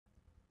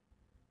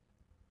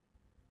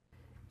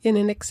In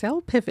an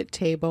Excel pivot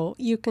table,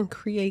 you can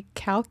create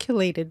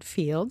calculated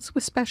fields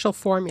with special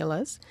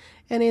formulas,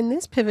 and in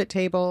this pivot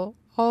table,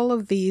 all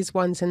of these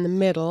ones in the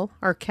middle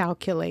are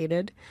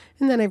calculated,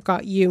 and then I've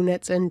got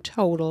units and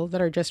total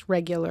that are just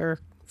regular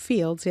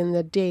fields in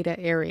the data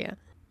area.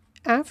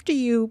 After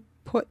you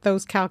put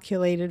those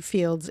calculated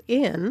fields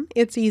in,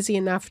 it's easy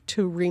enough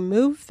to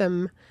remove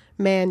them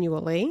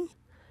manually.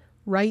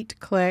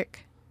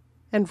 Right-click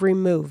and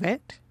remove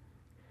it.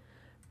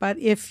 But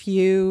if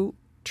you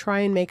try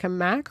and make a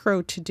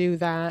macro to do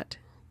that,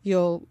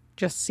 you'll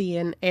just see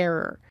an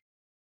error.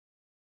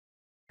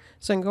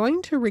 So I'm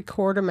going to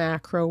record a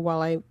macro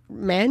while I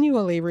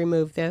manually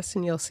remove this,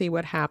 and you'll see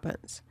what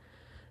happens.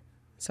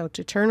 So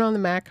to turn on the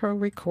macro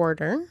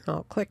recorder,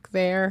 I'll click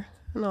there,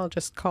 and I'll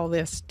just call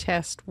this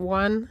test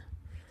 1.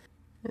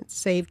 It's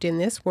saved in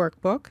this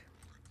workbook.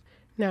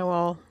 Now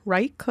I'll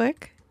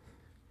right-click,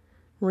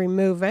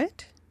 remove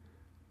it,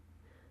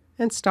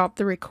 and stop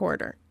the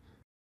recorder.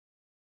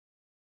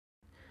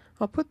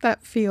 I'll put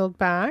that field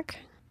back,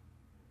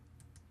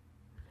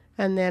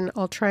 and then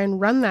I'll try and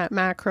run that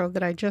macro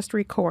that I just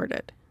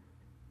recorded.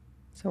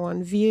 So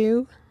on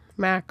View,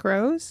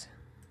 Macros,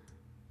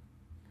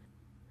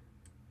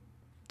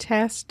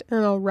 Test,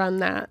 and I'll run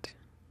that.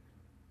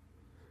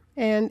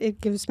 And it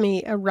gives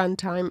me a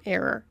runtime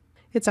error.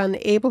 It's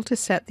unable to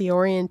set the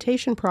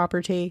orientation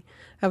property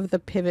of the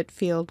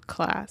PivotField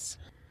class.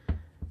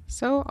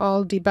 So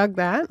I'll debug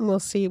that and we'll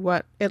see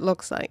what it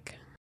looks like.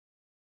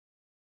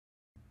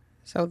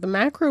 So the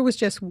macro was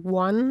just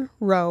one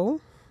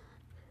row,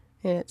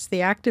 and it's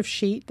the active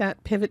sheet,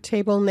 that pivot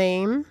table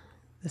name,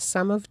 the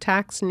sum of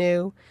tax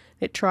new.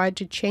 It tried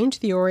to change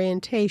the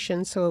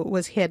orientation so it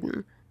was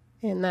hidden,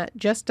 and that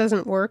just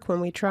doesn't work.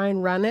 When we try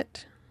and run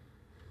it,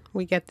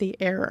 we get the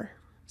error.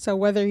 So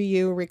whether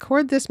you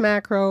record this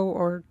macro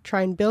or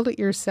try and build it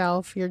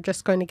yourself, you're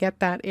just going to get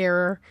that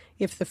error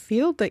if the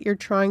field that you're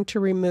trying to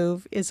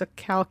remove is a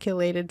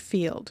calculated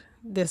field.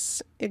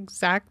 This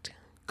exact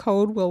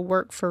code will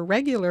work for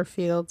regular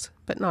fields,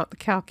 but not the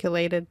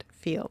calculated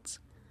fields.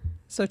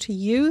 So to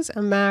use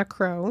a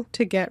macro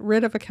to get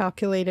rid of a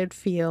calculated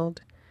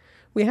field,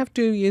 we have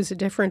to use a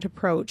different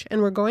approach,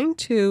 and we're going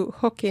to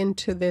hook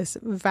into this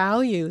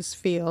values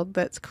field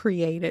that's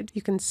created.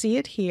 You can see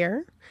it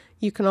here.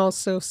 You can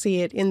also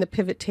see it in the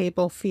pivot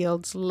table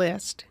fields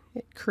list.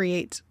 It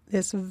creates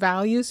this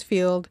values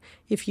field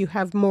if you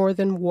have more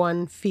than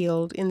one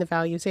field in the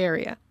values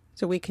area.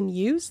 So we can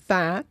use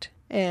that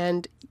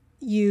and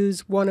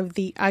use one of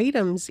the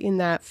items in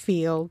that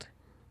field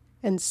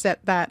and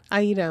set that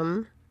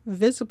item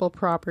visible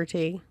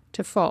property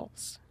to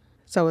false.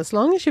 So as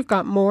long as you've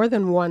got more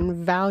than one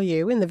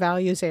value in the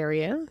values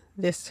area,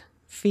 this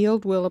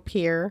field will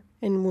appear,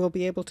 and we'll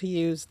be able to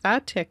use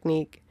that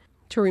technique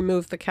to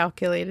remove the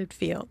calculated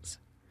fields.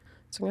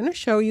 So I'm going to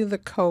show you the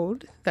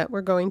code that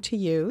we're going to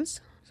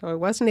use. So I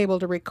wasn't able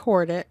to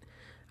record it.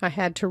 I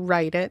had to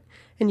write it,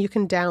 and you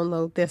can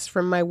download this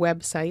from my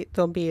website.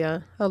 There'll be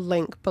a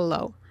link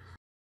below.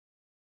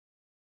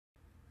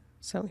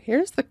 So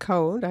here's the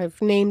code.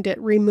 I've named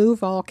it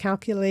Remove All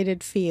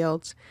Calculated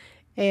Fields,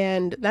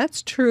 and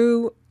that's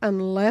true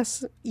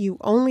unless you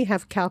only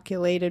have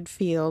calculated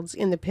fields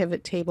in the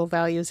pivot table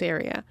values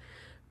area,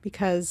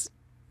 because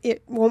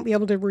it won't be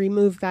able to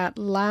remove that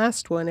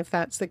last one if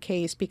that's the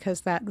case,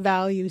 because that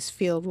values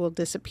field will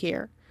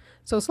disappear.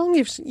 So as long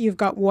as you've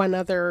got one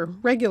other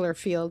regular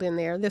field in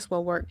there, this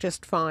will work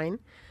just fine.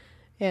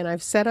 And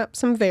I've set up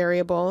some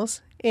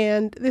variables,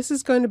 and this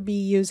is going to be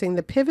using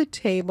the pivot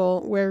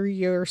table where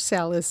your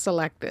cell is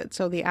selected,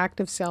 so the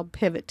active cell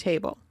pivot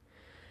table.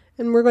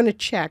 And we're going to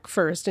check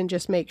first and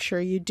just make sure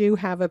you do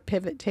have a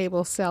pivot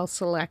table cell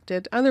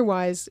selected,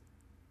 otherwise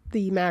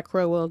the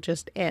macro will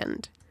just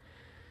end.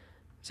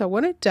 So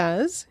what it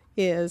does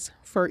is,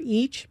 for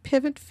each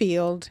pivot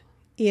field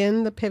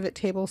in the pivot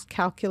table's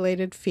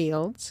calculated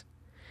fields,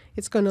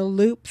 it's going to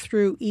loop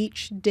through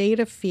each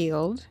data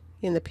field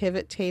in the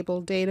pivot table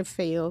data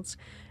fields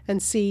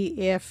and see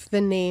if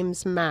the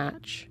names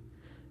match.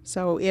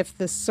 So if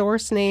the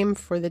source name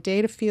for the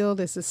data field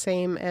is the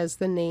same as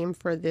the name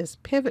for this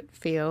pivot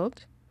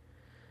field,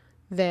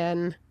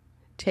 then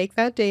take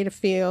that data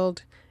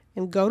field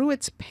and go to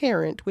its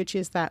parent, which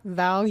is that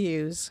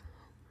values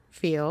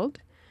field,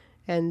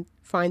 and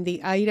find the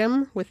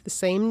item with the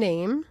same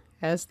name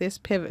as this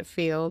pivot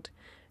field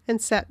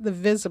and set the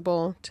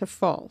visible to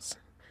false.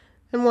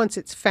 And once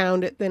it's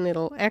found it, then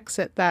it'll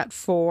exit that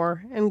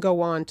for and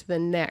go on to the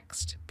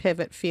next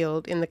pivot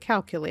field in the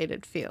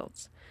calculated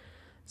fields.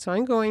 So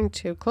I'm going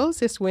to close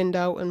this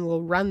window and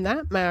we'll run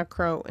that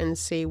macro and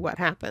see what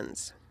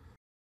happens.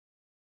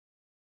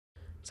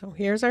 So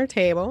here's our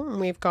table,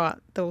 and we've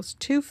got those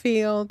two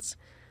fields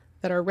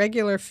that are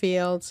regular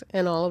fields,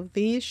 and all of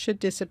these should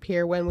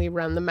disappear when we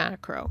run the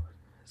macro.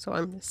 So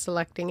I'm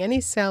selecting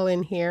any cell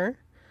in here,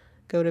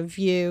 go to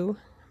View,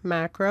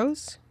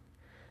 Macros,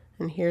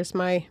 and here's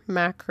my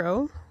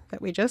macro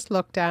that we just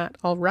looked at.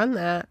 I'll run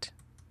that,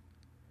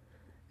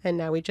 and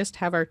now we just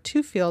have our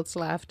two fields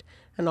left,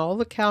 and all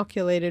the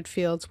calculated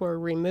fields were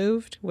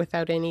removed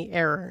without any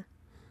error.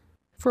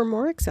 For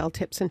more Excel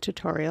tips and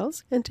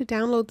tutorials, and to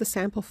download the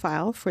sample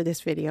file for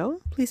this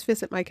video, please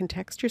visit my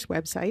Contextures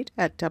website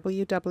at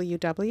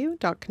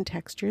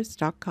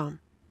www.contextures.com.